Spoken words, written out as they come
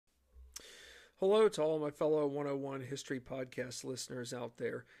Hello to all my fellow 101 History Podcast listeners out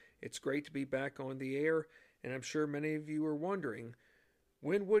there. It's great to be back on the air, and I'm sure many of you are wondering,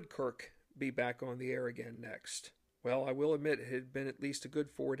 when would Kirk be back on the air again next? Well, I will admit it had been at least a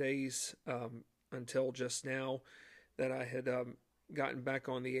good 4 days until just now that I had gotten back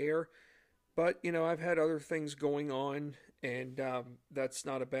on the air. But, I've had other things going on, and that's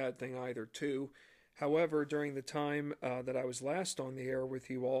not a bad thing either, too. However, during the time that I was last on the air with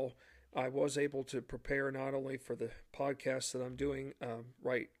you all, I was able to prepare not only for the podcast that I'm doing,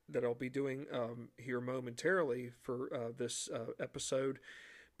 that I'll be doing here momentarily for this episode,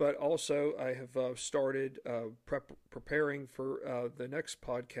 but also I have started preparing for the next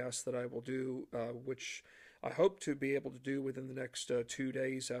podcast that I will do, which I hope to be able to do within the next 2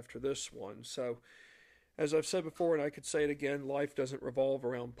 days after this one. So, as I've said before, and I could say it again, life doesn't revolve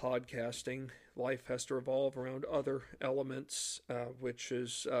around podcasting. Life has to revolve around other elements, which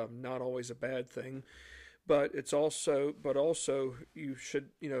is not always a bad thing. But also you should,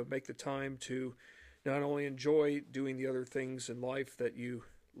 make the time to not only enjoy doing the other things in life that you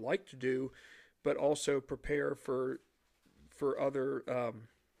like to do, but also prepare for other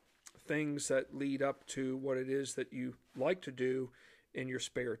things that lead up to what it is that you like to do in your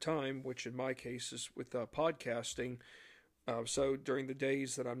spare time, which in my case is with podcasting. So during the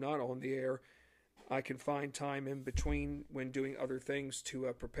days that I'm not on the air, I can find time in between when doing other things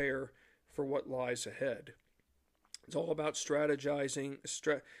to prepare for what lies ahead. It's all about strategizing,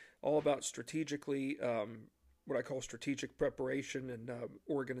 all about strategically, what I call strategic preparation and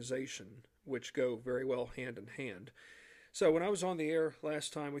organization, which go very well hand in hand. So when I was on the air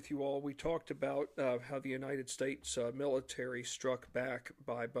last time with you all, we talked about how the United States military struck back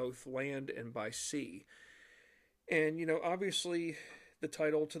by both land and by sea. And, obviously the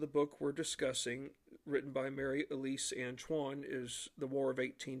title to the book we're discussing, written by Mary Elise Antoine, is The War of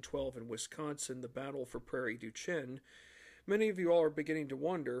 1812 in Wisconsin, the Battle for Prairie du Chien. Many of you all are beginning to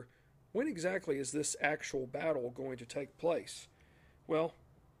wonder, when exactly is this actual battle going to take place? Well,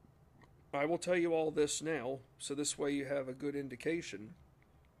 I will tell you all this now, so this way you have a good indication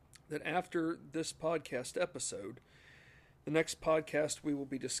that after this podcast episode, the next podcast we will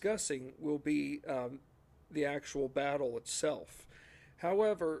be discussing will be the actual battle itself.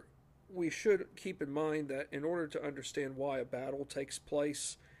 However, we should keep in mind that in order to understand why a battle takes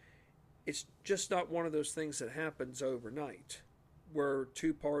place, it's just not one of those things that happens overnight, where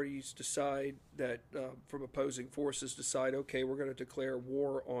two parties decide that, from opposing forces, decide, okay, we're going to declare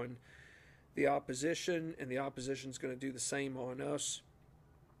war on the opposition, and the opposition's going to do the same on us.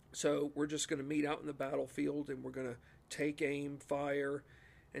 So we're just going to meet out in the battlefield, and we're going to take aim, fire,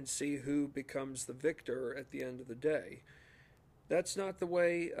 and see who becomes the victor at the end of the day. That's not the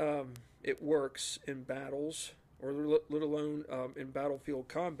way it works in battles, or let alone in battlefield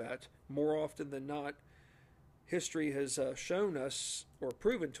combat. More often than not, history has shown us, or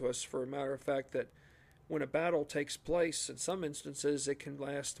proven to us, for a matter of fact, that when a battle takes place, in some instances, it can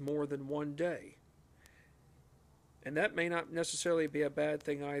last more than one day. And that may not necessarily be a bad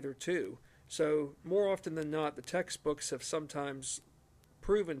thing either, too. So, more often than not, the textbooks have sometimes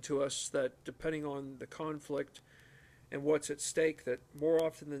proven to us that, depending on the conflict and what's at stake, that more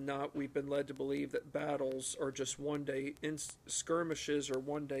often than not, we've been led to believe that battles are just one-day skirmishes or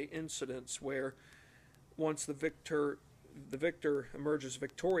one-day incidents where once the victor emerges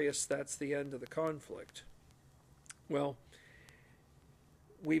victorious, that's the end of the conflict. Well,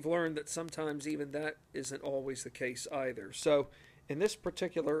 we've learned that sometimes even that isn't always the case either. So, in this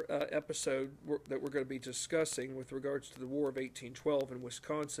particular episode that we're going to be discussing with regards to the War of 1812 in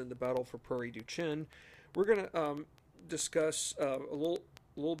Wisconsin, the Battle for Prairie du Chien, we're going to discuss a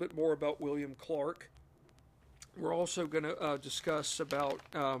little bit more about William Clark. We're also going to discuss about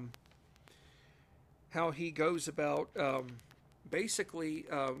how he goes about basically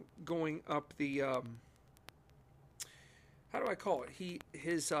going up the how do I call it?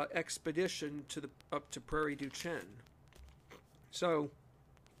 His expedition up to Prairie du Chien. So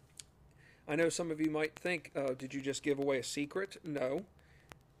I know some of you might think, did you just give away a secret? No,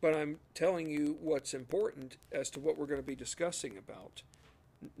 but I'm telling you what's important as to what we're going to be discussing about.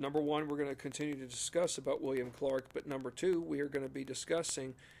 Number one, we're going to continue to discuss about William Clark, but number two, we are going to be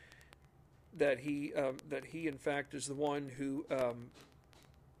discussing that he in fact is the one who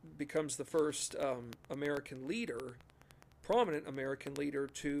becomes the first American leader, prominent American leader,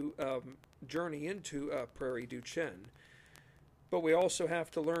 to journey into Prairie du Chien. But we also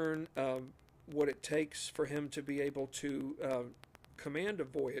have to learn what it takes for him to be able to command a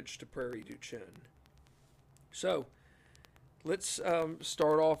voyage to Prairie du Chien. So, let's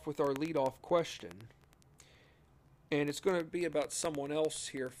start off with our lead-off question. And it's going to be about someone else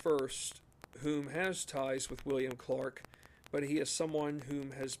here first, whom has ties with William Clark, but he is someone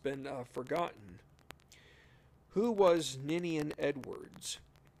whom has been forgotten. Who was Ninian Edwards?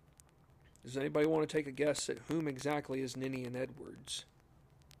 Does anybody want to take a guess at whom exactly is Ninian Edwards?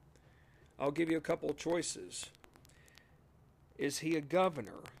 I'll give you a couple of choices. Is he a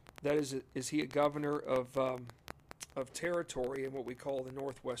governor? That is he a governor of territory in what we call the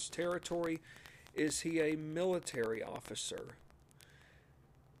Northwest Territory? Is he a military officer?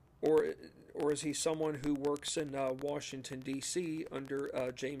 Or is he someone who works in Washington, D.C.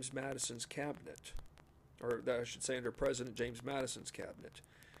 under James Madison's cabinet? Or I should say under President James Madison's cabinet.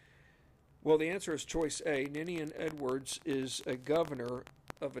 Well, the answer is choice A. Ninian Edwards is a governor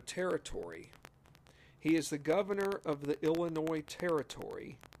of a territory. He is the governor of the Illinois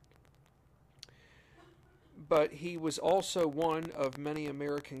Territory, but he was also one of many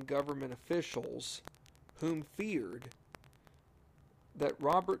American government officials whom feared that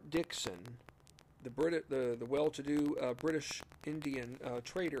Robert Dixon, the well-to-do British Indian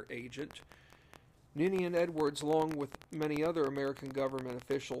trader agent, Ninian Edwards, along with many other American government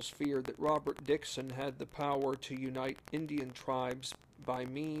officials, feared that Robert Dixon had the power to unite Indian tribes by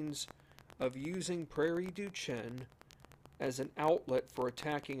means of using Prairie du Chien as an outlet for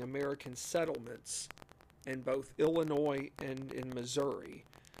attacking American settlements in both Illinois and in Missouri.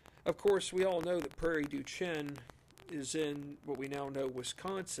 Of course, we all know that Prairie du Chien is in what we now know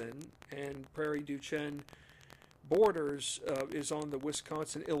Wisconsin, and Prairie du Chien borders is on the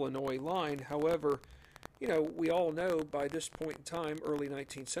Wisconsin-Illinois line. However, we all know by this point in time, early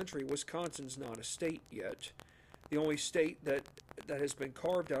 19th century, Wisconsin's not a state yet. The only state that has been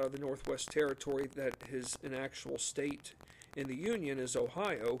carved out of the Northwest Territory that is an actual state in the Union is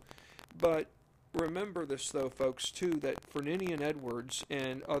Ohio. But remember this, though, folks, too, that for Ninian Edwards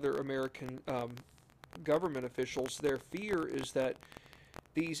and other American government officials, their fear is that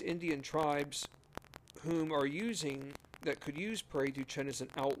these Indian tribes that could use Prairie du Chien as an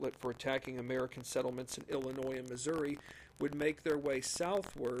outlet for attacking American settlements in Illinois and Missouri would make their way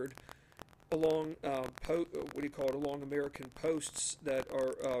southward along along American posts that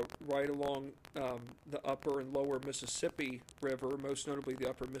are right along the upper and lower Mississippi River, most notably the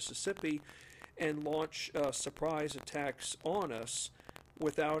upper Mississippi, and launch surprise attacks on us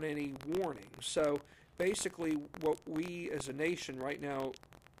without any warning. So basically what we as a nation right now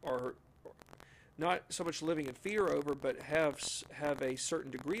are not so much living in fear over, but have a certain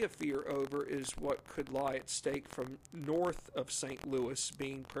degree of fear over, is what could lie at stake from north of St. Louis,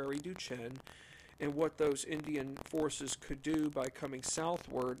 being Prairie du Chien, and what those Indian forces could do by coming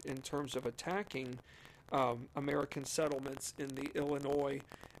southward in terms of attacking American settlements in the Illinois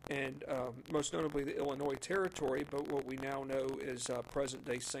and most notably the Illinois Territory, but what we now know is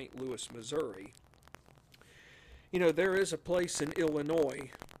present-day St. Louis, Missouri. There is a place in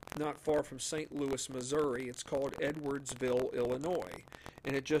Illinois not far from St. Louis, Missouri. It's called Edwardsville, Illinois,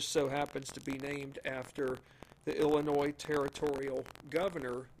 and it just so happens to be named after the Illinois territorial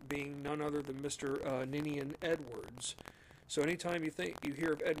governor, being none other than Mr. Ninian Edwards. So anytime you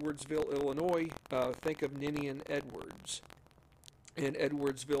hear of Edwardsville, Illinois, think of Ninian Edwards. And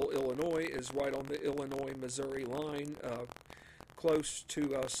Edwardsville, Illinois is right on the Illinois-Missouri line, close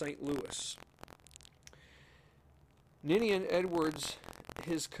to St. Louis. Ninian Edwards,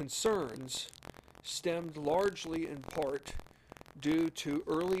 his concerns stemmed largely in part due to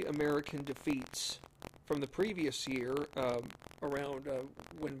early American defeats from the previous year, around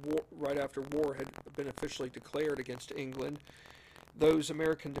right after war had been officially declared against England. Those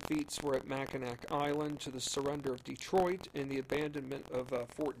American defeats were at Mackinac Island, to the surrender of Detroit, and the abandonment of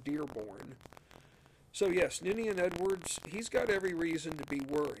Fort Dearborn. So yes, Ninian Edwards, he's got every reason to be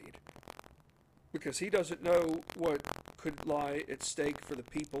worried, because he doesn't know what could lie at stake for the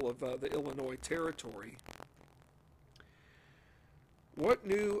people of the Illinois Territory. What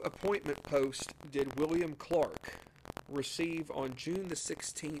new appointment post did William Clark receive on June the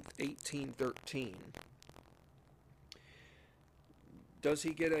 16th, 1813? Does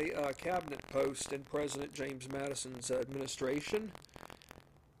he get a cabinet post in President James Madison's administration?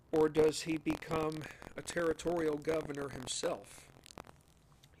 Or does he become a territorial governor himself?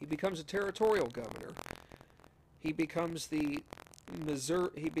 He becomes a territorial governor. He becomes the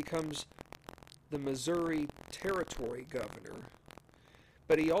Missouri Territory governor.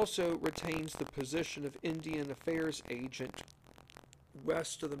 But he also retains the position of Indian Affairs agent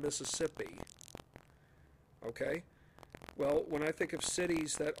west of the Mississippi. Okay? Well, when I think of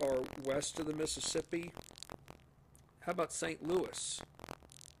cities that are west of the Mississippi, how about St. Louis?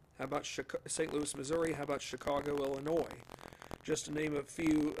 How about St. Louis, Missouri? How about Chicago, Illinois? Just to name a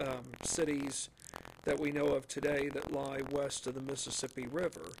few cities that we know of today that lie west of the Mississippi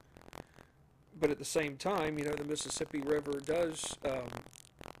River. but at the same time, the Mississippi River does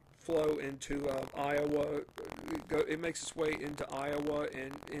flow into Iowa. It makes its way into Iowa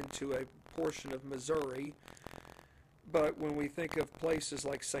and into a portion of Missouri. But when we think of places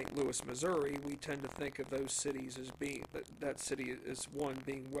like St. Louis, Missouri, we tend to think of those cities as being, that city is one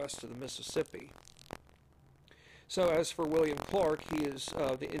being west of the Mississippi. So as for William Clark, he is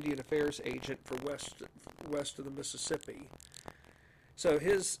the Indian Affairs agent for west of the Mississippi. So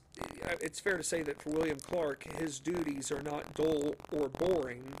it's fair to say that for William Clark, his duties are not dull or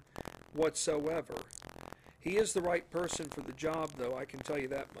boring whatsoever. He is the right person for the job, though, I can tell you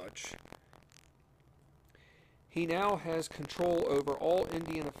that much. He now has control over all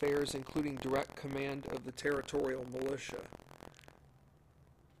Indian affairs, including direct command of the territorial militia.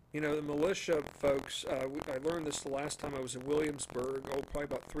 The militia folks, I learned this the last time I was in Williamsburg, probably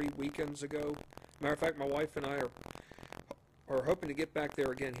about 3 weekends ago. Matter of fact, my wife and I are hoping to get back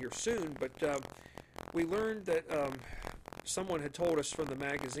there again here soon, but we learned that someone had told us from the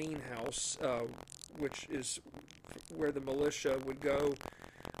magazine house, which is where the militia would go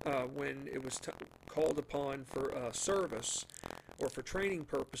when it was called upon for service or for training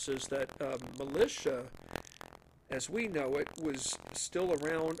purposes, that militia, as we know it, was still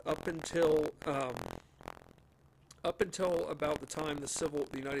around up until about the time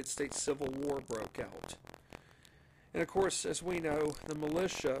the United States Civil War broke out. And of course, as we know, the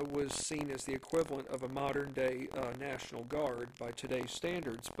militia was seen as the equivalent of a modern-day National Guard by today's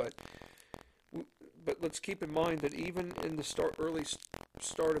standards. But let's keep in mind that even in the early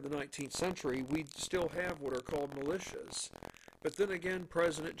start of the 19th century, we still have what are called militias. But then again,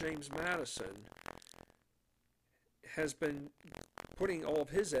 President James Madison has been putting all of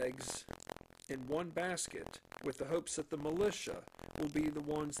his eggs in one basket with the hopes that the militia will be the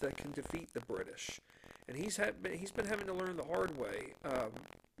ones that can defeat the British. And he's been having to learn the hard way,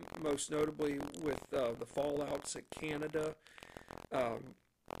 most notably with the fallouts at Canada,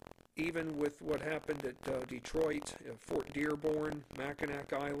 even with what happened at Detroit, Fort Dearborn,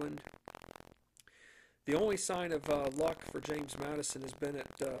 Mackinac Island. The only sign of luck for James Madison has been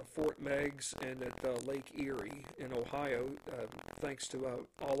at Fort Meigs and at Lake Erie in Ohio, thanks to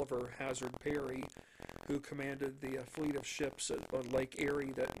Oliver Hazard Perry, who commanded the fleet of ships on Lake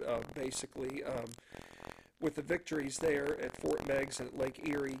Erie that basically, with the victories there at Fort Meigs and at Lake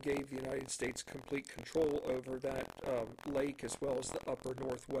Erie, gave the United States complete control over that lake as well as the upper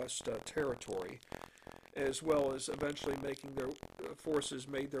Northwest Territory, as well as eventually making their forces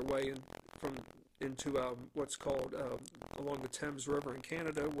made their way into what's called along the Thames River in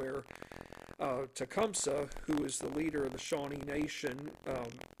Canada, where Tecumseh, who is the leader of the Shawnee Nation,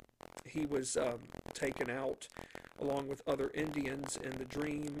 he was taken out along with other Indians, and the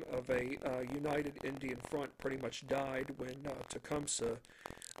dream of a united Indian front pretty much died when Tecumseh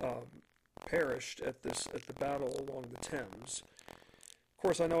perished at the battle along the Thames. Of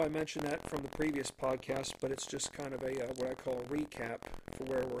course, I know I mentioned that from the previous podcast, but it's just kind of a what I call a recap for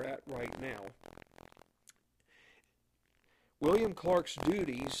where we're at right now. William Clark's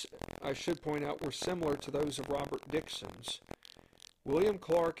duties, I should point out, were similar to those of Robert Dixon's. William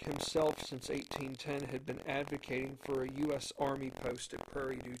Clark himself, since 1810, had been advocating for a U.S. Army post at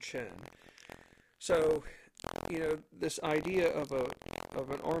Prairie du Chien. So, this idea of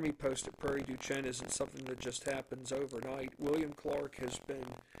an army post at Prairie du Chien isn't something that just happens overnight. William Clark has been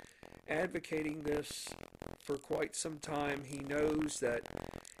advocating this for quite some time. He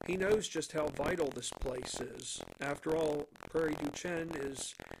knows just how vital this place is. After all, Prairie du Chien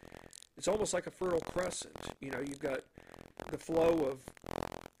it's almost like a fertile crescent. You've got the flow of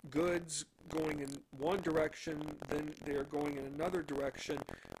goods going in one direction, then they're going in another direction,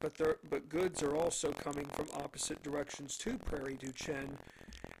 but goods are also coming from opposite directions to Prairie du Chien,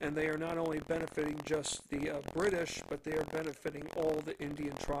 and they are not only benefiting just the British, but they are benefiting all the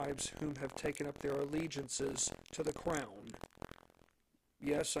Indian tribes whom have taken up their allegiances to the crown.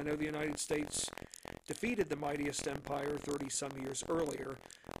 Yes, I know the United States defeated the mightiest empire 30-some years earlier,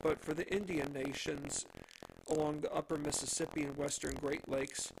 but for the Indian nations along the upper Mississippi and western Great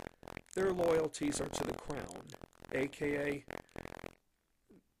Lakes, their loyalties are to the crown, aka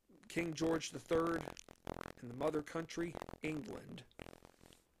King George III and the mother country, England.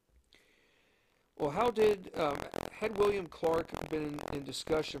 Well, had William Clark been in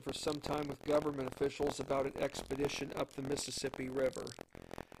discussion for some time with government officials about an expedition up the Mississippi River?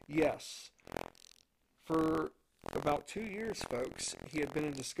 Yes. For about 2 years, folks, he had been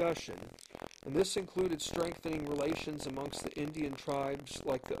in discussion, and this included strengthening relations amongst the Indian tribes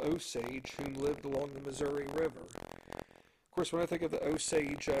like the Osage, whom lived along the Missouri River. Of course, when I think of the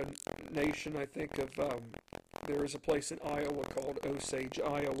Osage Nation, I think of there is a place in Iowa called Osage,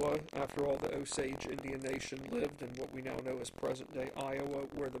 Iowa, after all the Osage Indian Nation lived in what we now know as present-day Iowa,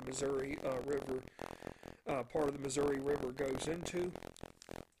 where the Missouri River, part of the Missouri River goes into.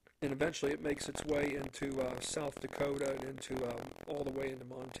 And eventually it makes its way into South Dakota and into all the way into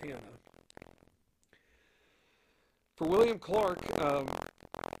Montana. For William Clark,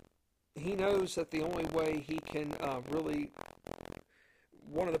 he knows that the only way he can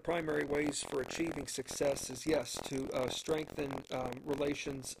one of the primary ways for achieving success is, yes, to strengthen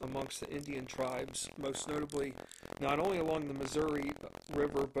relations amongst the Indian tribes, most notably not only along the Missouri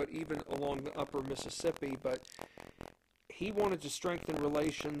River, but even along the upper Mississippi. But he wanted to strengthen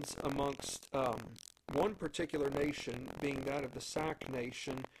relations amongst one particular nation, being that of the Sac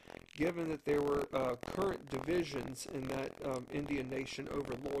Nation, given that there were current divisions in that Indian nation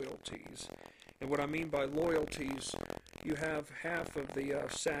over loyalties. And what I mean by loyalties, you have half of the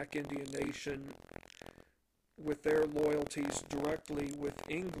Sac Indian Nation with their loyalties directly with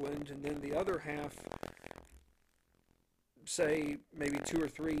England, and then the other half, say maybe 2 or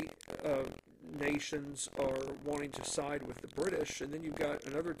 3 nations are wanting to side with the British, and then you've got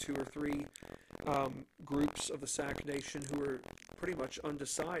another 2 or 3 groups of the Sac Nation who are pretty much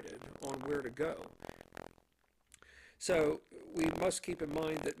undecided on where to go. So we must keep in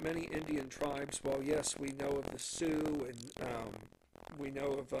mind that many Indian tribes, while yes, we know of the Sioux and we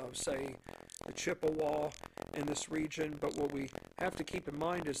know of, say, the Chippewa in this region, but what we have to keep in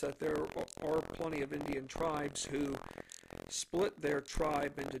mind is that there are plenty of Indian tribes who split their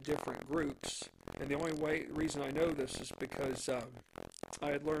tribe into different groups. And the only reason I know this is because I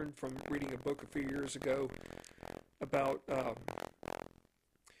had learned from reading a book a few years ago about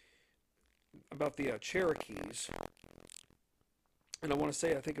the Cherokees. And I want to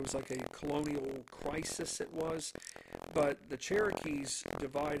say, I think it was like a colonial crisis it was, but the Cherokees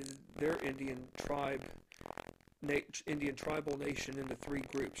divided their Indian tribal nation into 3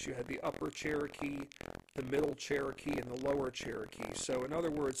 groups. You had the Upper Cherokee, the Middle Cherokee, and the Lower Cherokee. So in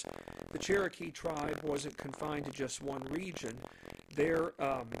other words, the Cherokee tribe wasn't confined to just one region. Their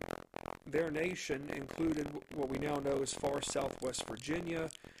nation included what we now know as far southwest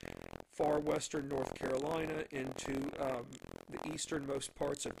Virginia, far western North Carolina, into the easternmost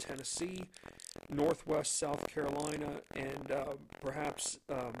parts of Tennessee, northwest South Carolina, and perhaps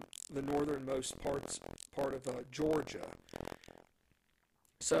the northernmost part of Georgia.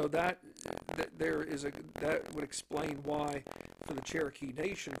 So that would explain why, for the Cherokee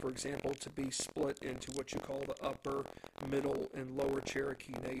Nation, for example, to be split into what you call the Upper, Middle, and Lower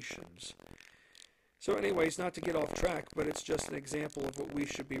Cherokee Nations. So anyways, not to get off track, but it's just an example of what we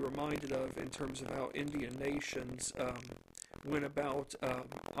should be reminded of in terms of how Indian nations went about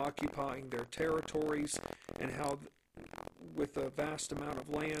occupying their territories, and how with a vast amount of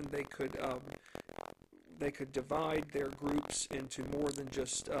land they could divide their groups into more than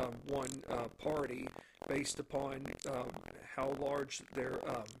just one party, based upon how large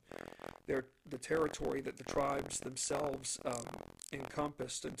the territory that the tribes themselves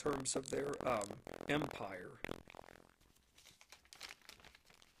encompassed in terms of their empire.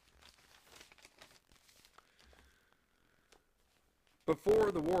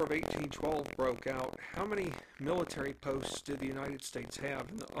 Before the War of 1812 broke out, how many military posts did the United States have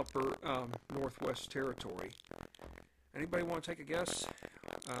in the upper Northwest Territory? Anybody want to take a guess?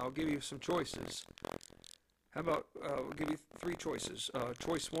 I'll give you some choices. How about, we'll give you 3 choices.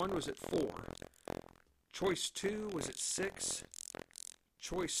 Choice 1 was at 4. Choice 2 was at 6.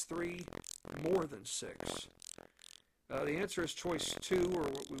 Choice 3, more than 6. The answer is choice 2, or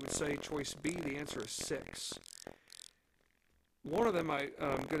what we would say choice B. The answer is 6. One of them I'm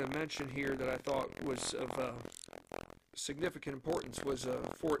going to mention here that I thought was of significant importance was a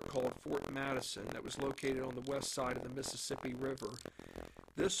fort called Fort Madison that was located on the west side of the Mississippi River.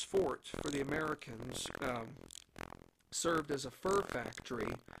 This fort, for the Americans, served as a fur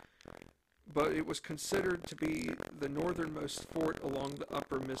factory, but it was considered to be the northernmost fort along the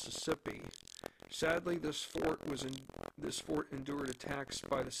upper Mississippi. Sadly, this fort endured attacks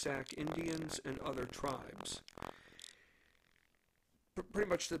by the Sac Indians and other tribes, pretty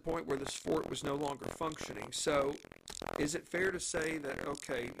much to the point where this fort was no longer functioning. So, is it fair to say that,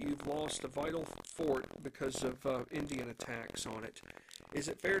 okay, you've lost a vital fort because of Indian attacks on it? Is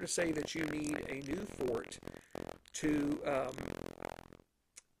it fair to say that you need a new fort to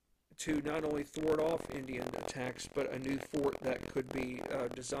not only thwart off Indian attacks, but a new fort that could be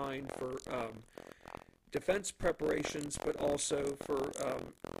designed for defense preparations, but also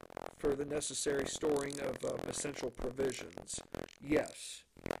for the necessary storing of essential provisions? Yes.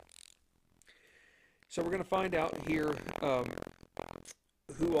 So we're going to find out here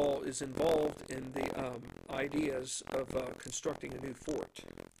who all is involved in the ideas of constructing a new fort.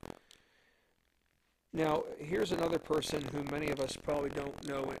 Now, here's another person who many of us probably don't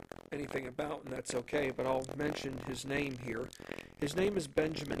know anything about, and that's okay, but I'll mention his name here. His name is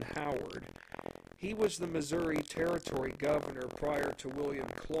Benjamin Howard. He was the Missouri Territory governor prior to William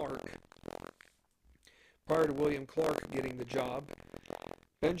Clark. Prior to William Clark getting the job,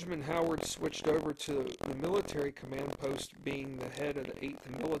 Benjamin Howard switched over to the military command post, being the head of the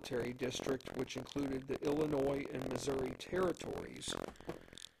 8th Military District, which included the Illinois and Missouri territories.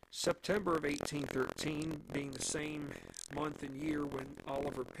 September of 1813 being the same month and year when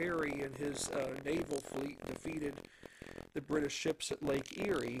Oliver Perry and his naval fleet defeated the British ships at Lake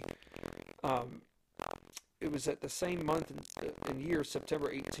Erie. It was at the same month and year, September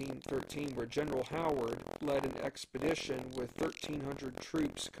 1813, where General Howard led an expedition with 1,300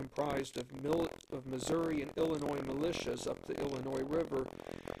 troops comprised of Missouri and Illinois militias up the Illinois River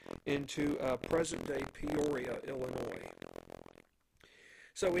into present-day Peoria, Illinois.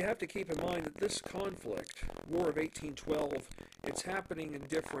 So we have to keep in mind that this conflict, War of 1812, it's happening in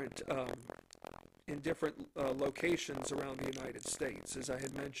different locations around the United States. As I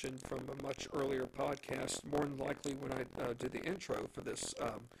had mentioned from a much earlier podcast, more than likely when I did the intro for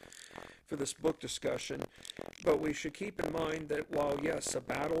this book discussion. But we should keep in mind that while, yes, a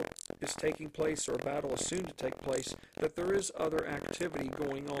battle is taking place, or a battle is soon to take place, that there is other activity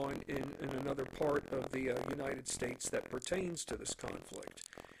going on in another part of the United States that pertains to this conflict.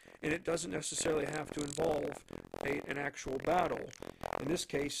 And it doesn't necessarily have to involve an actual battle. In this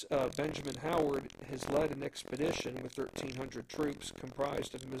case, Benjamin Howard has led an expedition with 1,300 troops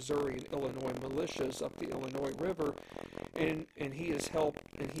comprised of Missouri and Illinois militias up the Illinois River, and he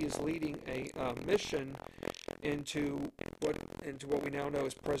is leading a mission into what we now know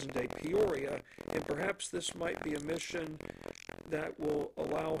as present-day Peoria, and perhaps this might be a mission that will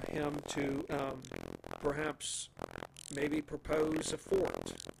allow him to perhaps maybe propose a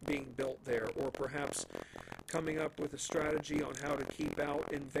fort being built there, or perhaps coming up with a strategy on how to keep out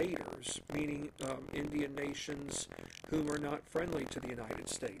invaders, meaning Indian nations whom are not friendly to the United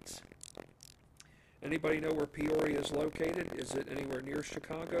States. Anybody know where Peoria is located? Is it anywhere near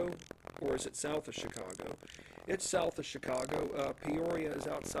Chicago, or is it south of Chicago? It's south of Chicago. Peoria is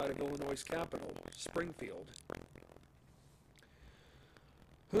outside of Illinois' capital, Springfield.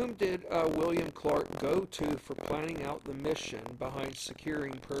 Whom did William Clark go to for planning out the mission behind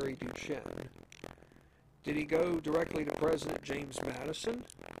securing Prairie du Chien? Did he go directly to President James Madison?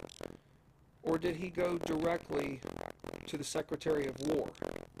 Or did he go directly to the Secretary of War?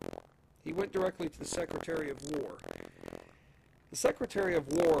 He went directly to the Secretary of War. The Secretary of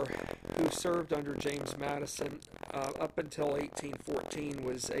War, who served under James Madison up until 1814,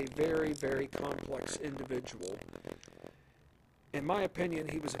 was a very, very complex individual. In my opinion,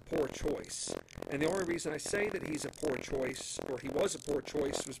 he was a poor choice. And the only reason I say that he's a poor choice, or he was a poor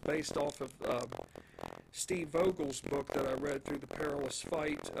choice, was based off of Steve Vogel's book that I read, Through the Perilous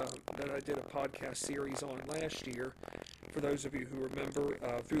Fight, that I did a podcast series on last year. For those of you who remember,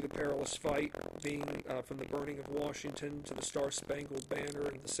 Through the Perilous Fight, being from the burning of Washington to the Star-Spangled Banner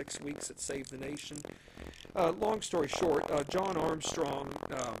and the 6 weeks that saved the nation. Long story short, John Armstrong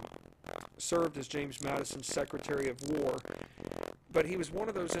served as James Madison's Secretary of War, but he was one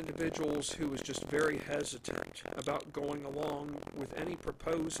of those individuals who was just very hesitant about going along with any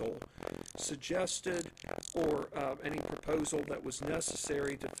proposal suggested, or any proposal that was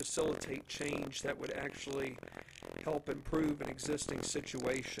necessary to facilitate change that would actually help improve an existing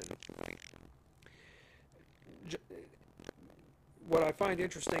situation. What I find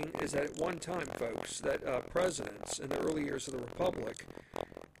interesting is that at one time, folks, that presidents in the early years of the Republic,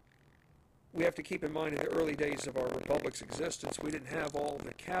 we have to keep in mind in the early days of our republic's existence, we didn't have all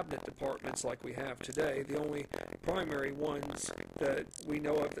the cabinet departments like we have today. The only primary ones that we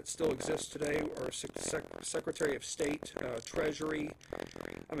know of that still exist today are Secretary of State, Treasury.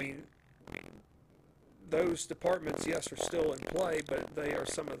 I mean, those departments, yes, are still in play, but they are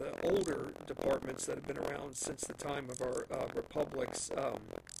some of the older departments that have been around since the time of our republic's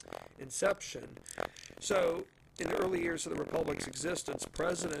inception. So, in the early years of the Republic's existence,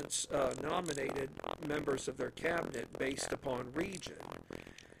 presidents nominated members of their cabinet based upon region.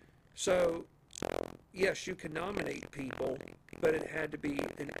 So, yes, you could nominate people, but it had to be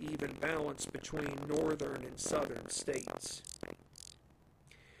an even balance between northern and southern states.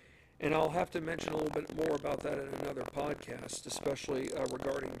 And I'll have to mention a little bit more about that in another podcast, especially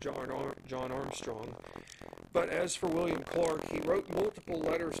regarding John Armstrong. But as for William Clark, he wrote multiple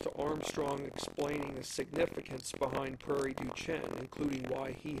letters to Armstrong explaining the significance behind Prairie du Chien, including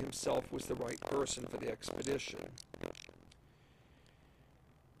why he himself was the right person for the expedition.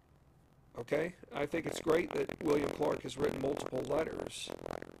 Okay? I think it's great that William Clark has written multiple letters.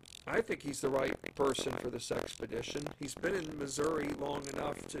 I think he's the right person for this expedition. He's been in Missouri long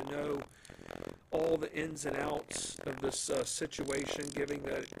enough to know all the ins and outs of this situation, given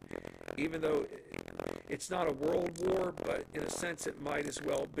that even though it's not a world war, but in a sense it might as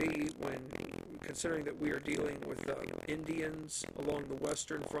well be, when considering that we are dealing with Indians along the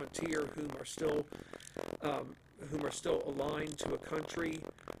western frontier whom are still aligned to a country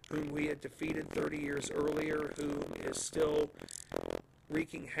whom we had defeated 30 years earlier, whom is still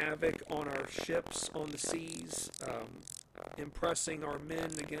wreaking havoc on our ships on the seas, impressing our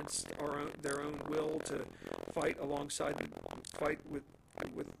men against their own will to fight alongside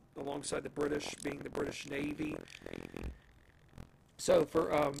the British, being the British Navy. So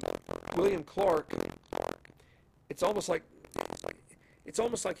for William Clark, it's almost like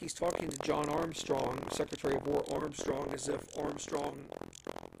he's talking to John Armstrong, Secretary of War Armstrong, as if Armstrong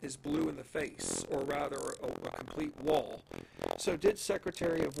is blue in the face, or rather a complete wall. So did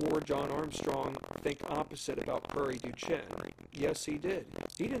Secretary of War John Armstrong think opposite about Prairie du Chien? Yes, he did.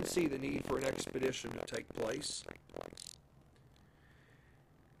 He didn't see the need for an expedition to take place.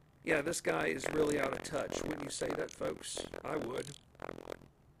 Yeah, this guy is really out of touch. Wouldn't you say that, folks? I would.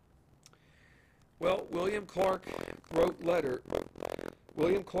 Well, William Clark wrote letters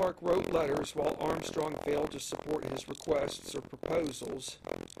while Armstrong failed to support his requests or proposals.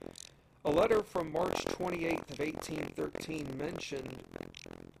 A letter from March 28th of 1813 mentioned,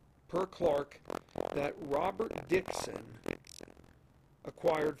 per Clark, that Robert Dixon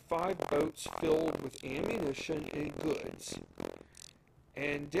acquired 5 boats filled with ammunition and goods.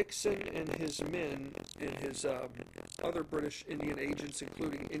 And Dixon and his men and his other British Indian agents,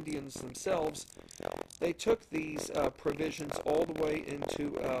 including Indians themselves, they took these provisions all the way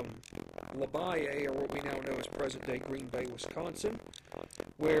into LaBaye, or what we now know as present-day Green Bay, Wisconsin,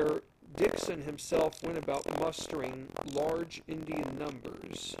 where Dixon himself went about mustering large Indian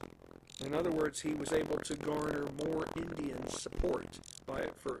numbers. In other words, he was able to garner more Indian support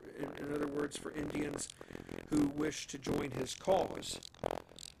in other words, for Indians who wished to join his cause.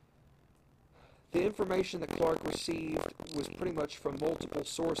 The information that Clark received was pretty much from multiple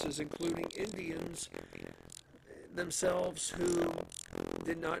sources, including Indians themselves who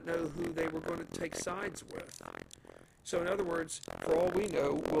did not know who they were going to take sides with. So in other words, for all we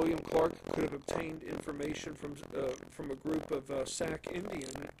know, William Clark could have obtained information from a group of Sac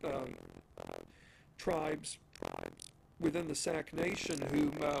Indian tribes within the Sac Nation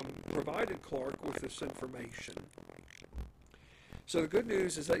who provided Clark with this information. So the good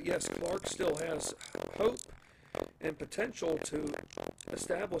news is that, yes, Clark still has hope and potential to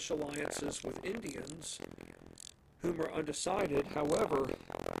establish alliances with Indians whom are undecided. However,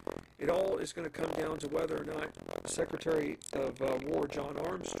 it all is going to come down to whether or not Secretary of War John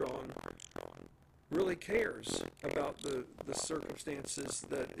Armstrong really cares about the circumstances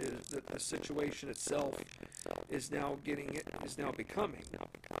that the situation itself is now becoming.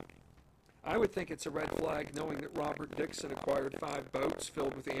 I would think it's a red flag knowing that Robert Dixon acquired 5 boats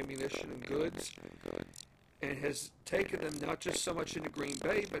filled with ammunition and goods and has taken them not just so much into Green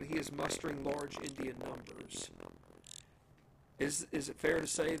Bay, but he is mustering large Indian numbers. Is it fair to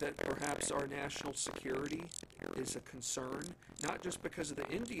say that perhaps our national security is a concern, not just because of the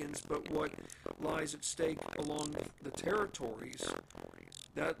Indians, but what lies at stake along the territories,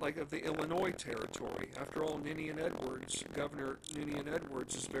 that like of the Illinois territory? After all, Governor Ninian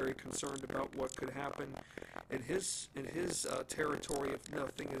Edwards is very concerned about what could happen in his territory if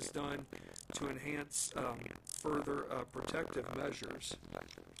nothing is done to enhance further protective measures.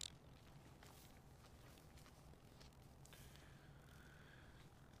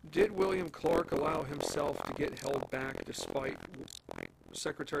 Did William Clark allow himself to get held back despite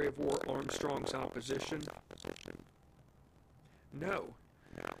Secretary of War Armstrong's opposition? No.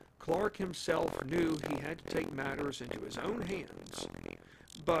 Clark himself knew he had to take matters into his own hands,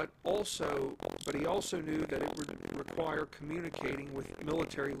 but he also knew that it would require communicating with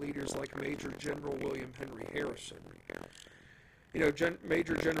military leaders like Major General William Henry Harrison. You know,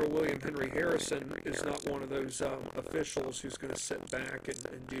 Major General William Henry Harrison is not one of those officials who's going to sit back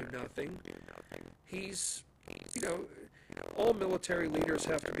and do nothing. He's, all military leaders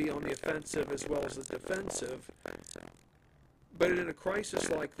have to be on the offensive as well as the defensive. But in a crisis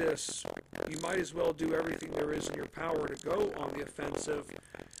like this, you might as well do everything there is in your power to go on the offensive,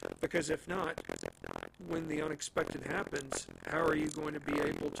 because if not, when the unexpected happens, how are you going to be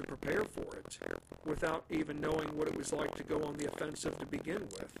able to prepare for it without even knowing what it was like to go on the offensive to begin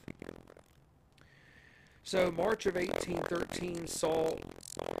with? So March of 1813 saw,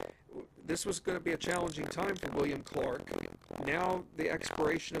 this was going to be a challenging time for William Clark. now the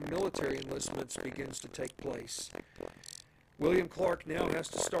expiration of military enlistments begins to take place. William Clark now has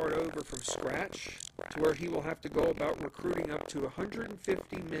to start over from scratch, to where he will have to go about recruiting up to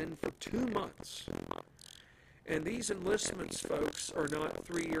 150 men for 2 months. And these enlistments, folks, are not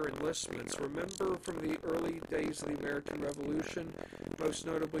 3-year enlistments. Remember from the early days of the American Revolution, most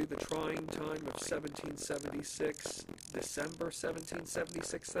notably the trying time of 1776, December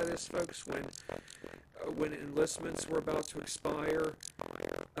 1776, that is, folks, when enlistments were about to expire,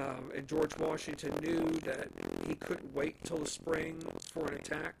 and George Washington knew that he couldn't wait till the spring for an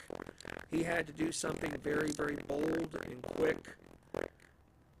attack. He had to do something very, very bold and quick.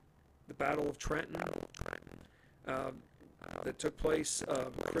 The Battle of Trenton, that took place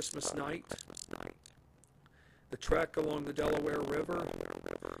Christmas night. The trek along the Delaware River.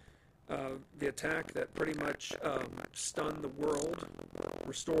 The attack that pretty much stunned the world,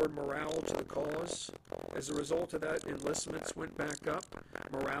 restored morale to the cause. As a result of that, enlistments went back up.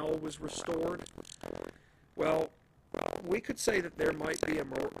 Morale was restored. Well, we could say that there might be I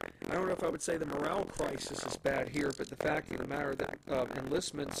don't know if I would say the morale crisis is bad here, but the fact of the matter that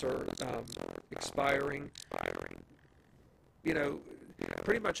enlistments are expiring, you know,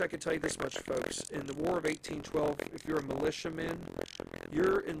 pretty much I can tell you this much, folks. In the War of 1812, if you're a militiaman,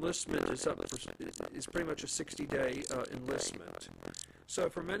 your enlistment is pretty much a 60-day enlistment. So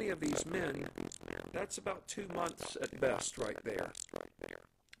for many of these men, that's about 2 months at best right there.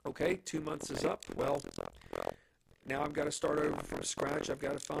 Okay, 2 months is up. Well, now I've got to start over from scratch. I've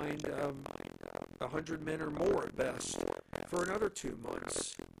got to find 100 men or more at best for another 2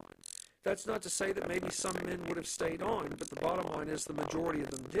 months. That's not to say that maybe some men would have stayed on, but the bottom line is the majority of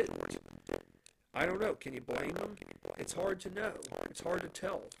them didn't. I don't know. Can you blame them? It's hard to know. It's hard to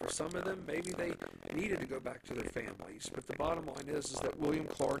tell. For some of them, maybe they needed to go back to their families. But the bottom line is that William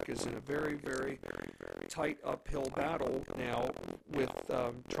Clark is in a very, very tight uphill battle now with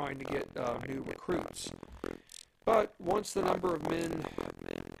trying to get new recruits. But once the number of men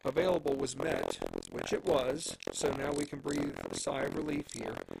available was met, which it was, so now we can breathe a sigh of relief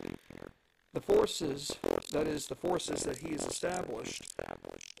here, the forces, that is, the forces that he has established,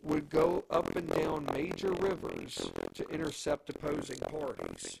 would go up and down major rivers to intercept opposing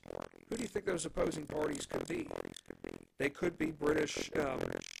parties. Who do you think those opposing parties could be? They could be British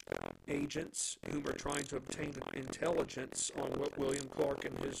agents who are trying to obtain intelligence on what William Clark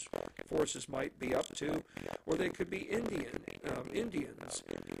and his forces might be up to, or they could be Indians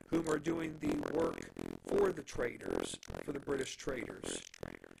whom are doing the work for the traders, for the British traders.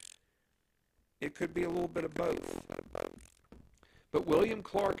 It could be a little bit of both. But William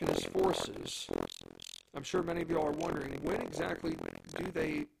Clark and his forces, I'm sure many of you are wondering, when exactly do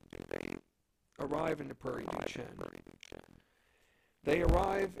they arrive into Prairie du Chien? They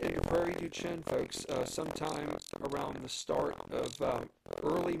arrive into Prairie du Chien, folks, sometime around the start of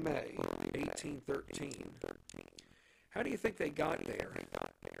early May 1813. How do you think they got there?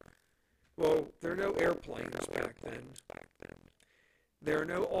 Well, there are no airplanes back then. There are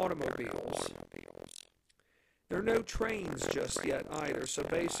no automobiles. There are no trains just yet either. So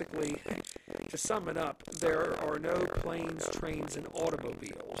basically, to sum it up, there are no planes, trains, and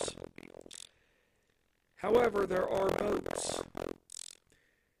automobiles. However, there are boats.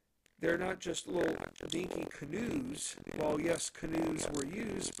 They're not just little dinky canoes. While yes, canoes were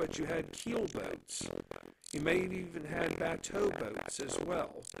used, but you had keel boats. You may have even had bateau boats as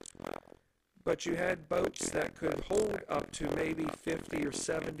well. But you had boats that could hold up to maybe 50 or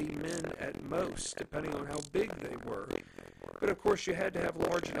 70 men at most, depending on how big they were. But of course you had to have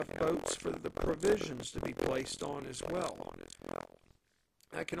large enough boats for the provisions to be placed on as well.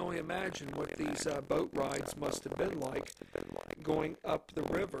 I can only imagine what these boat rides must have been like going up the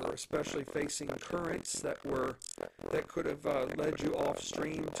river, especially facing currents that could have led you off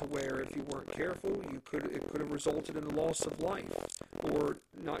stream to where, if you weren't careful, it could have resulted in the loss of life, or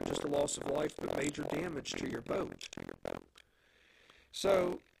not just a loss of life, but major damage to your boat.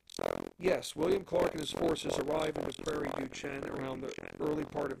 So, yes, William Clark and his forces arrive into Prairie du Chien around the early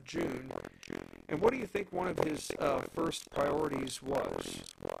part of June. And what do you think one of his first priorities was?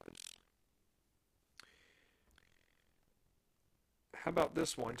 How about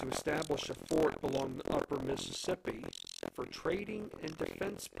this one? To establish a fort along the upper Mississippi for trading and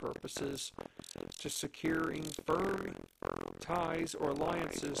defense purposes, to securing firm ties or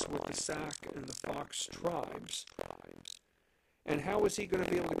alliances with the Sac and the Fox tribes. And how was he going to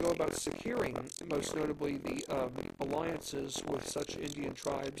be able to go about securing, most notably, the alliances with such Indian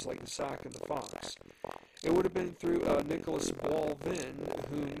tribes like the Sac and the Fox? It would have been through Nicholas Boivin,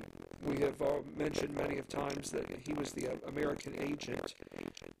 whom we have mentioned many of times that he was the American agent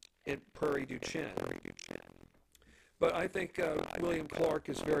in Prairie du Chien. But I think William Clark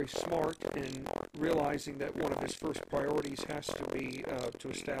is very smart in realizing that one of his first priorities has to be to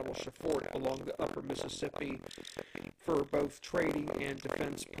establish a fort along the upper Mississippi for both trading and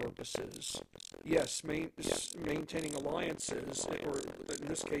defense purposes. Yes, maintaining alliances, or in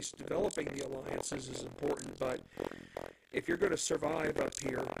this case developing the alliances, is important, but if you're going to survive up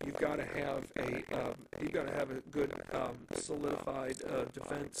here, you've got to have a good solidified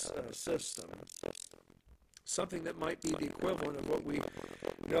defense system. Something that might be the equivalent of what we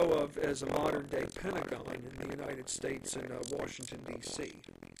know of as a modern-day Pentagon in the United States and Washington, D.C.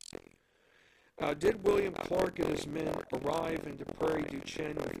 Did William Clark and his men arrive into Prairie du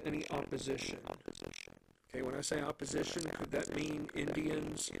Chien with any opposition? Okay, when I say opposition, could that mean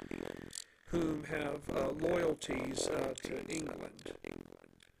Indians whom have loyalties to England?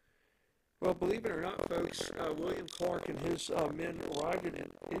 Well, believe it or not, folks, William Clark and his men arrived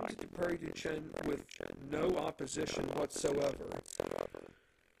into the Prairie du Chien with no opposition whatsoever.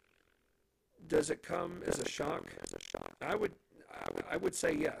 Does it come as a shock? I would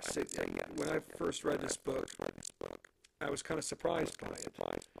say yes. When I first read this book, I was kind of surprised by it.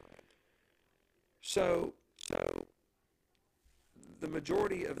 So the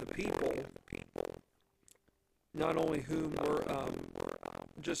majority of the people, not only whom were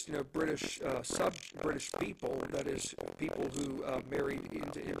just British sub-British people, that is, people who married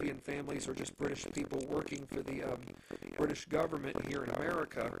into Indian families, or just British people working for the British government here in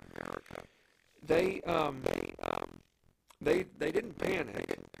America, they didn't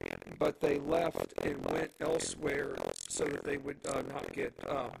panic, but they left and went elsewhere so that they would not get.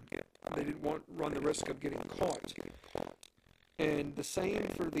 They didn't run the risk of getting caught. And the same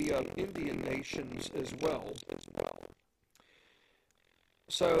for the Indian nations as well.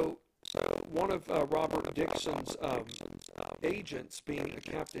 So one of Robert Dixon's agents, being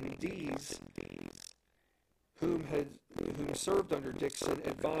Captain Dease, whom served under Dixon,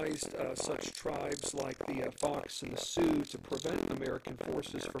 advised such tribes like the Fox and the Sioux to prevent American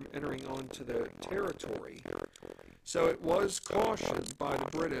forces from entering onto their territory. So it was cautioned by the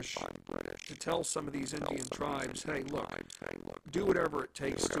British to tell some of these Indian tribes, hey, look, do whatever it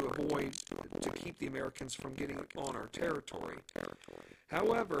takes to keep the Americans from getting on our territory.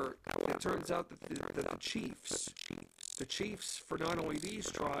 However, it turns out that the chiefs for not only these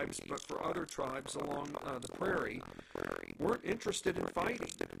tribes, but for other tribes along the prairie, weren't interested in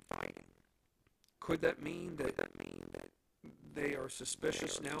fighting. Could that mean that they are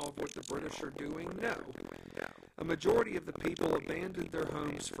suspicious now of what the British are doing? No. A majority of the people abandoned their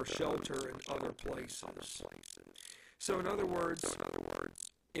homes for shelter in other places. So in other words,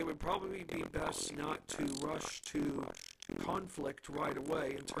 it would probably be best not to rush to conflict right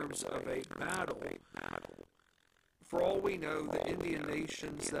away in terms of a battle. For all we know, the Indian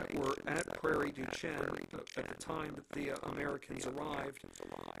nations that were at Prairie du Chien at the time that the Americans arrived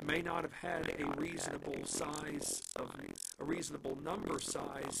may not have had a reasonable number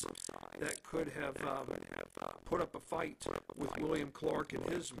size that could have put up a fight with William Clark and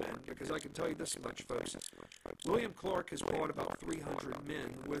his men. Because I can tell you this much, folks: William Clark has brought about 300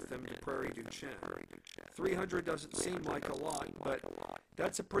 men with him to Prairie du Chien. 300 doesn't seem like a lot, but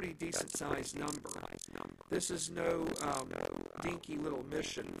that's a pretty decent-sized number. This is no dinky little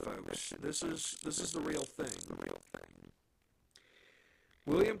mission, folks. This is the real thing.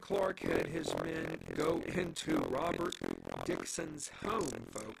 William Clark had his men go into Robert Dixon's home,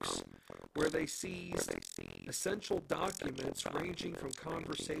 folks, where they seized essential documents ranging from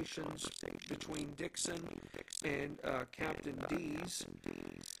conversations between Dixon and Captain Dease,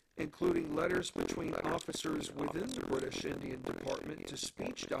 including letters between officers within the British Indian Department, to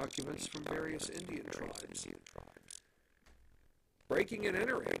speech documents from various Indian tribes. Breaking and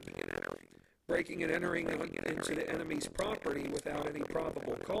entering into the enemy's property without any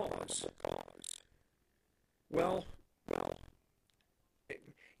probable cause. Well,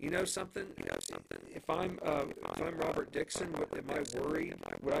 you know something? If I'm Robert Dixon, am I worried?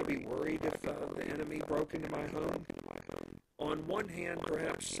 Would I be worried if the enemy broke into my home? On one hand,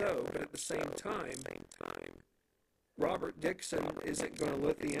 perhaps so, but at the same time, Robert Dixon isn't going to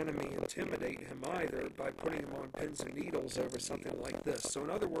let the enemy intimidate him either by putting him on pins and needles over something like this. So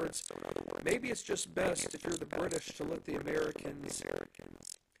in other words, maybe it's just best, if you're the British, to let the Americans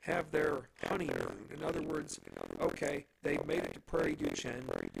have their honeymoon. In other words, okay, they've made it to Prairie du Chien.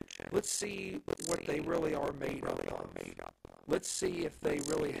 Let's see what they really are made up of. Let's see if they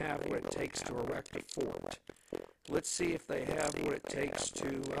really have what it takes to erect a fort. Let's see if they have what it takes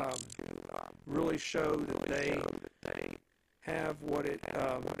to really show that they have what it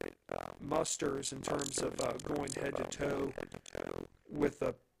musters in terms of going head to toe with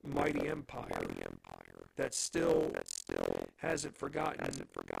a mighty empire. that still hasn't forgotten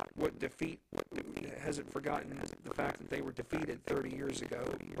what defeat, hasn't forgotten the fact that they were defeated 30 years ago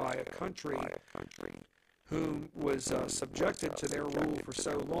by a country whom was subjected to their rule for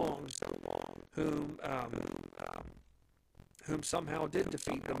so long, whom somehow did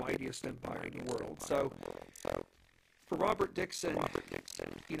defeat the mightiest empire in the world. So, for Robert Dixon,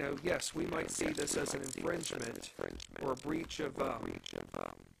 you know, yes, we might see this as an infringement or a breach of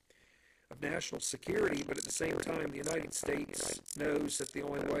national security, but at the same time, the United States knows that the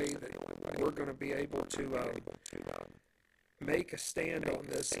only way that we're going to be able to make a stand on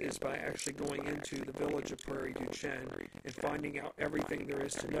this is by actually going into the village of Prairie du Chien and finding out everything there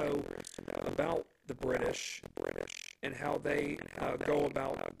is to know about the British and how they go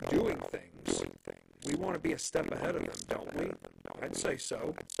about doing things. We want to be a step ahead of them, don't we? I'd say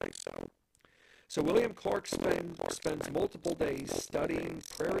so. So William Clark spends multiple days studying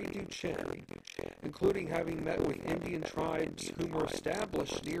Prairie du Chien, including having met with Indian tribes whom were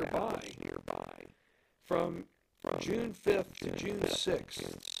established nearby. From June 5th to June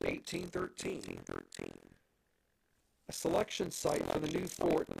 6th, 1813, a selection site for the new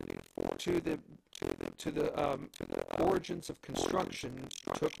fort to the origins of construction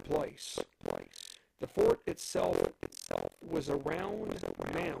took place. The fort itself was a round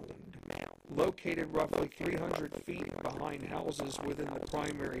mound located roughly 300 feet behind houses within the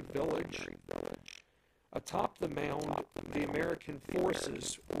primary village. Atop the mound, the American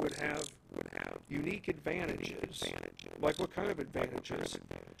forces would have unique advantages. Like what kind of advantages?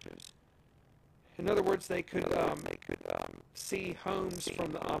 In other words, they could see homes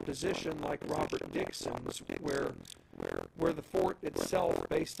from the opposition, like Robert Dixon's, where the fort itself,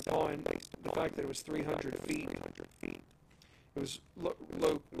 based upon the fact that it was 300 feet, it was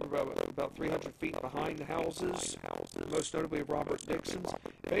about 300 feet behind the houses, most notably of Robert Dixon's.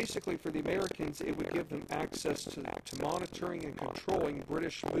 Basically, for the Americans, it would give them access to monitoring and controlling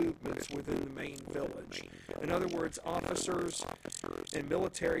British movements within the main village. In other words, officers and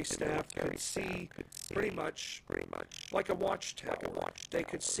military staff could see pretty much like a watchtower. They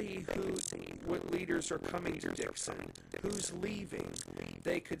could see what leaders are coming to Dixon, who's leaving.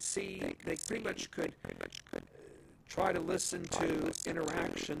 They could see, they pretty much could try to listen to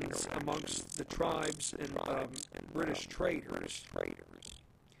interactions amongst the tribes and British traders.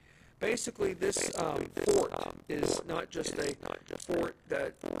 Basically, this fort is not just a fort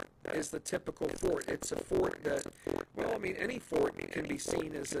that is the typical fort. It's a fort that, well, I mean, any fort can be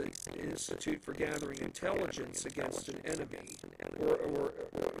seen as an institute for gathering intelligence against an enemy, or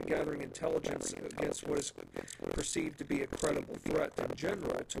gathering intelligence against what is perceived to be a credible threat in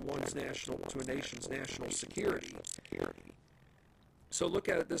general to a nation's national security. So look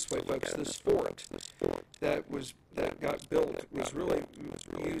at it this way, folks. This fort that got built was really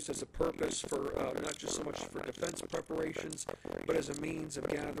used as a purpose for not just so much for defense preparations, but as a means of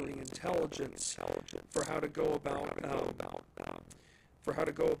gathering intelligence for how to go about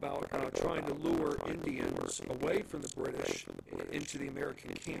trying to lure Indians away from the British into the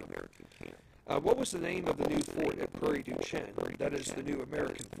American camp. What was the name of the new fort at Prairie du Chien? That is the new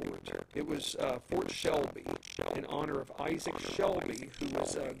American fort. It was Fort Shelby, in honor of Isaac Shelby, who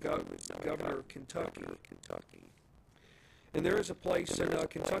was governor of Kentucky. And there is a place in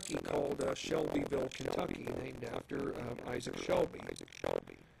Kentucky called Shelbyville, Kentucky, named after Isaac Shelby.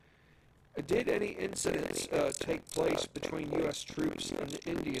 Did any incidents take place between U.S. troops and the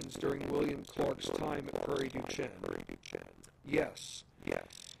Indians during William Clark's time at Prairie du Chien? Yes.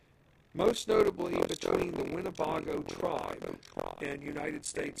 Most notably between the Winnebago tribe and United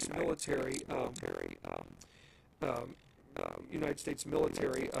States military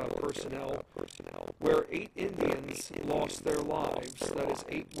personnel, where 8 Indians lost their lives. That is,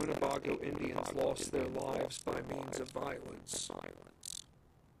 8 Winnebago Indians lost their lives by means of violence.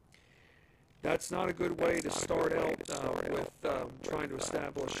 That's not a good way to start out with trying to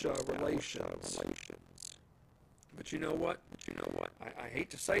establish relations. But you know what? I hate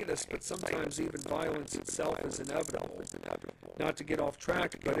to say this, but sometimes even violence itself is inevitable. Not to get off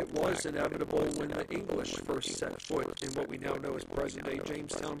track, but it was inevitable when the English first set foot in what we now know as present-day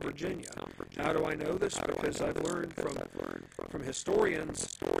Jamestown, Virginia. How do I know this? Because I've learned from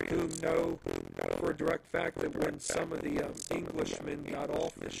historians who know for a direct fact that when some of the Englishmen got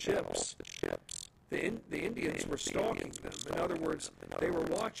off the ships, the Indians were stalking them. In other words, they were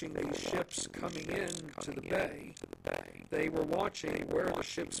watching these ships coming in to the bay. They were watching where the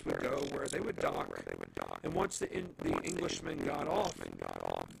ships would go, where they would dock. And once the Englishmen got off,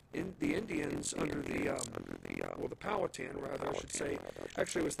 the Indians under the Powhatan, rather, I should say,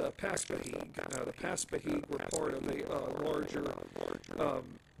 actually it was the Paspahegh. The Paspahegh were part of a larger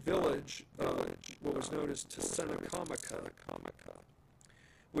village, what was known as Tsenacomica,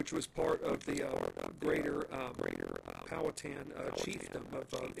 which was part of the greater Powhatan chiefdom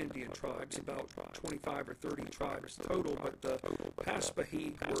of Indian tribes, about 25 or 30 tribes total, but the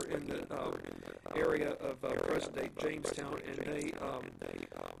Paspahegh were in the area of present-day Jamestown, and they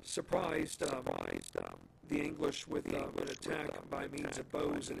surprised the English with an attack by means of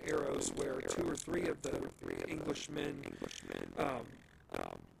bows and arrows, where 2 or 3 of the Englishmen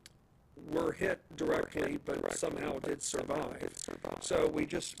were hit directly, but somehow did survive. So we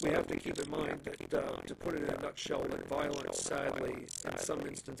have to keep in mind that, to put it in a nutshell, that violence, sadly, in some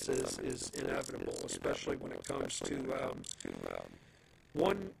instances, is inevitable, especially when it comes to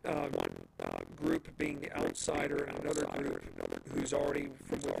one group being the outsider and another group who's already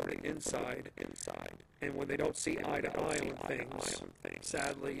from within the inside, and when they don't see eye to eye on things,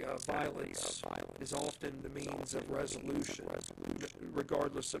 sadly, violence is often the means of resolution,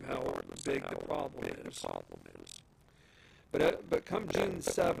 regardless of how big the problem is. But come June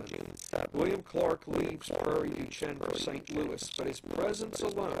 7th, William Clark leaves Prairie du Chien for St. Louis, but his presence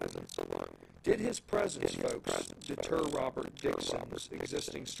alone, folks, deter Robert Dixon's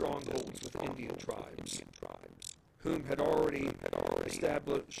existing strongholds with Indian tribes, whom had already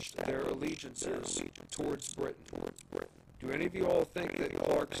established their allegiances towards Britain. Do any of you all think that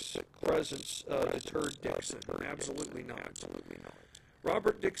Clark's presence deterred Dixon? Absolutely not.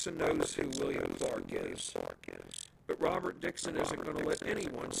 Robert Dixon knows who William Clark is, but Robert Dixon isn't going to let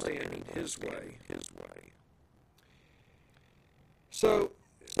anyone stand in his way. So,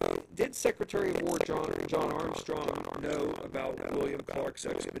 did Secretary of War John Armstrong know about William Clark's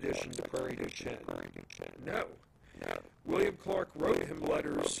expedition to Prairie du Chien? No. William Clark wrote him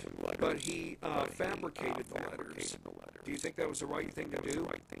letters, but he fabricated the letters. Do you think that was the right thing to do?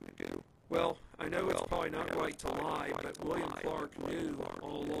 Well, I know it's probably not right to lie, but William Clark knew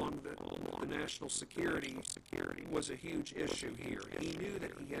all along that the national security was a huge issue here. He knew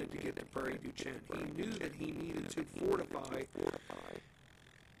that he had to get to Prairie du Chien. He knew that he needed to fortify.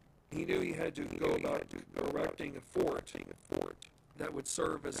 He knew he had to go about erecting a fort that would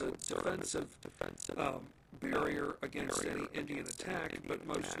serve as a defensive barrier against any Indian attack, but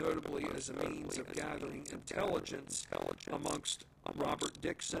most notably as a means of gathering intelligence amongst Robert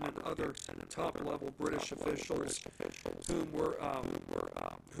Dixon and other top-level British officials whom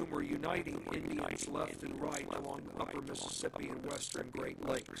were uniting Indians left and right along the upper Mississippi and western Great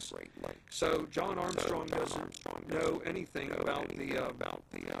Lakes. So John Armstrong doesn't know anything about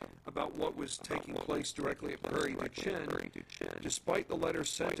what was taking place directly at Prairie du Chien, despite the letters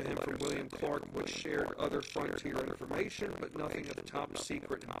sent to him from William Clark, which shared other frontier information, but nothing of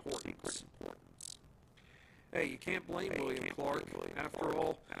top-secret importance. Hey, you can't blame William Clark. After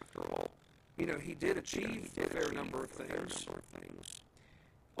all, he did achieve a fair number of things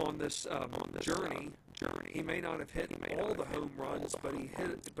on this journey. He may not have hit all the home runs, but he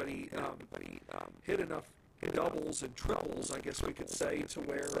hit enough doubles and triples, I guess we could say, to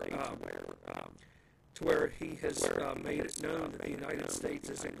where he has made it known that the United States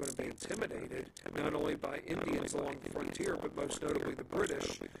isn't going to be intimidated, not only by Indians along the frontier, but most notably the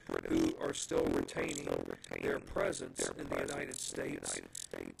British, who are still retaining their presence in the United States.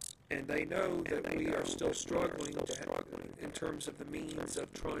 And they know that we are still struggling in terms of the means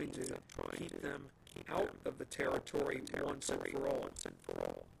of trying to keep them out of the territory once and for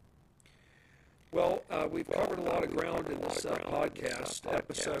all. Well, we've covered a lot of ground in this podcast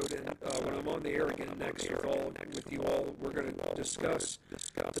episode, and when I'm on the air again next with you all, we're going to discuss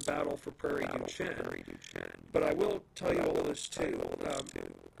the battle for Prairie du Chien. But I will tell you all this too.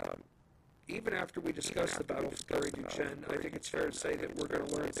 Even after we discuss the battle for Prairie du Chien, I think it's fair to say that we're going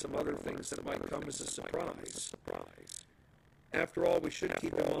to learn some other things that might come as a surprise. After all, we should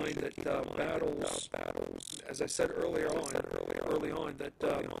keep in mind that battles, as I said early on, that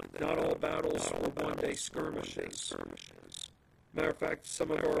not all battles were one-day skirmishes. Matter of fact,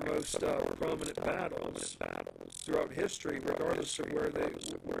 some of our most prominent battles throughout history, regardless of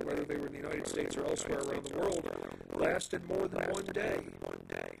whether they were in the United States or elsewhere around the world, lasted more than one day.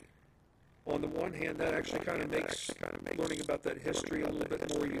 On the one hand, that actually kind of makes learning about that history a little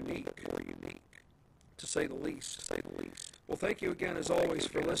bit more unique, to say the least. Well, thank you again, as always,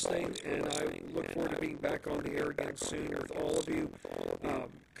 for listening, and I look forward to being back on the air again soon with all of you.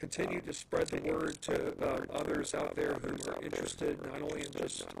 continue to spread the word to others out there who are interested not only in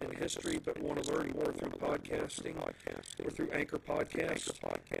just in history but want to learn more through podcasting or through Anchor Podcast,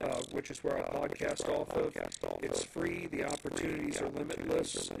 which is where I podcast off of. It's free. The opportunities are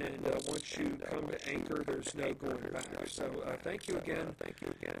limitless, and once you come to Anchor, there's no going back. So thank you again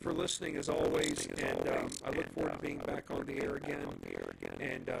for listening as always, and I look forward to being back on the air again.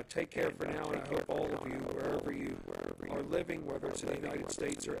 And take care for now, and I hope all of you, wherever you are living, whether it's in the United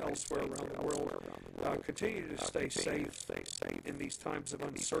States or elsewhere around the world, continue to stay safe in these times of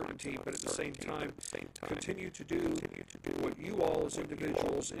uncertainty, but at the same time, continue to do what you all as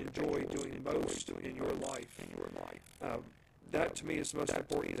individuals enjoy doing most in your life. That to me is the most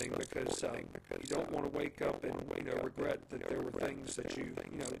important thing, because you don't want to wake up and regret that there were things that you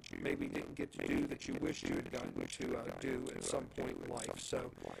maybe didn't get to do that you wished you had gotten to do at some point in life. So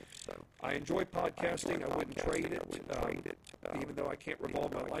I enjoy podcasting. I wouldn't trade it, even though I can't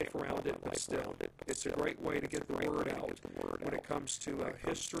revolve my life around it. But still, it's a great way to get the word out when it comes to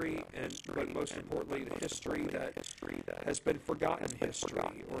history, but most importantly, the history that has been forgotten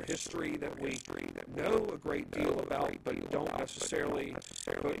history, or history that we know a great deal about, but don't necessarily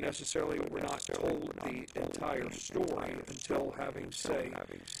we're not told the entire story until having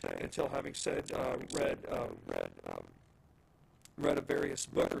read a various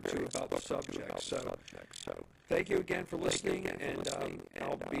book or two about the subject. So thank you again for listening, and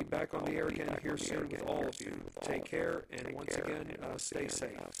I'll be back on the air again here soon with all of you. Take care, and once again, stay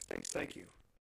safe. Thank you.